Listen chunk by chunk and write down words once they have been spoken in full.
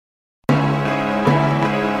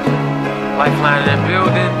Lifeline in the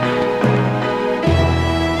building.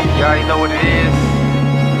 You already know what it is.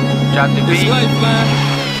 Drop the beat.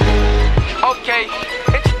 Okay,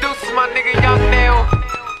 introducing my nigga Young Nell.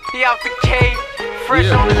 He out the K, fresh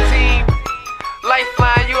on the team.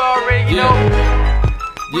 Lifeline, you already know.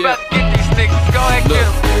 We about to get these niggas. Go ahead, get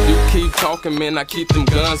them. You keep talking, man, I keep them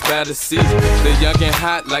guns by the seat. The young and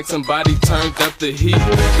hot like somebody turned up the heat.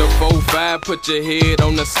 The 4-5, put your head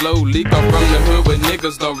on the slow leak. I'm from the hood where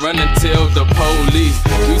niggas don't run and tell the police.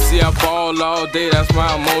 You see I ball all day, that's why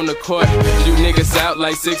I'm on the court. You niggas out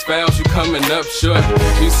like 6 fouls, you coming up short.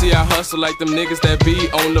 You see I hustle like them niggas that be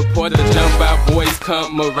on the port. The jump out boys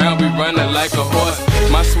come around, we running like a horse.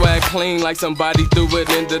 My swag clean like somebody threw it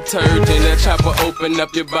in detergent. That chopper open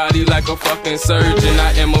up your body like a fucking surgeon.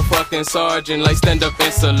 I am a fucking sergeant, like stand up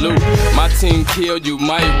and salute. My team kill, you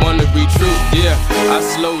might wanna retreat. Yeah, I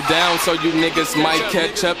slow down so you niggas might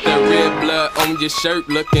catch up. That red blood on your shirt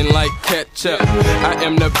looking like ketchup. I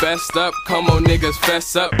am the best up, come on niggas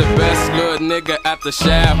fess up. The best little nigga at the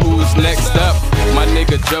shop, who's next up? My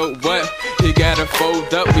nigga Joe, what? He gotta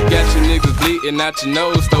fold up. We got you niggas bleeding out your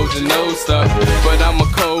nose, told your nose up. But I'm a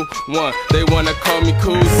cold one, they wanna call me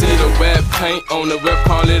cool. See the wet paint on the whip,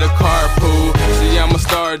 call it a carpool. See I'm a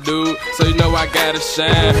star dude, so you know I gotta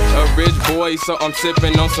shine. A rich boy, so I'm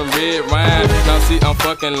sipping on some red wine. Now see I'm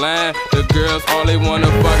fucking lying, the girls all they wanna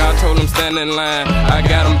fuck, I told them stand in line. I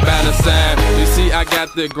got them by the sign. You see I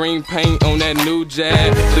got the green paint on that new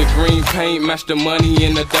Jag. The green paint match the money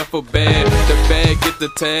in the duffel bag. The bag get the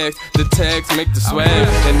tags make the swag.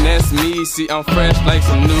 And that's me, see I'm fresh like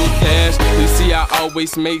some new cash. You see I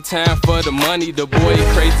always make time for the money. The boy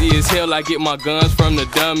crazy as hell, I get my guns from the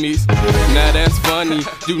dummies. Now that's funny,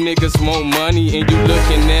 you niggas want money and you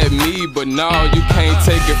looking at me, but no, you can't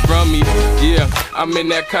take it from me. Yeah, I'm in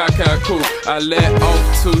that cool. I let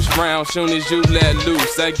off 2 rounds soon as you let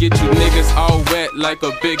loose. I get you niggas all wet like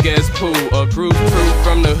a big ass pool. A group true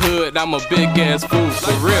from the hood, I'm a big ass fool,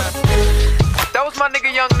 for real. That was my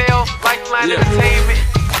nigga Young Nell, Lifeline Entertainment.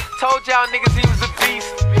 Told y'all niggas he was a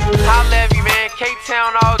beast. Holla at me, man.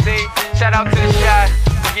 K-Town all day. Shout out to the shot.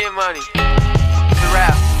 We get money. It's a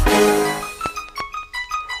wrap.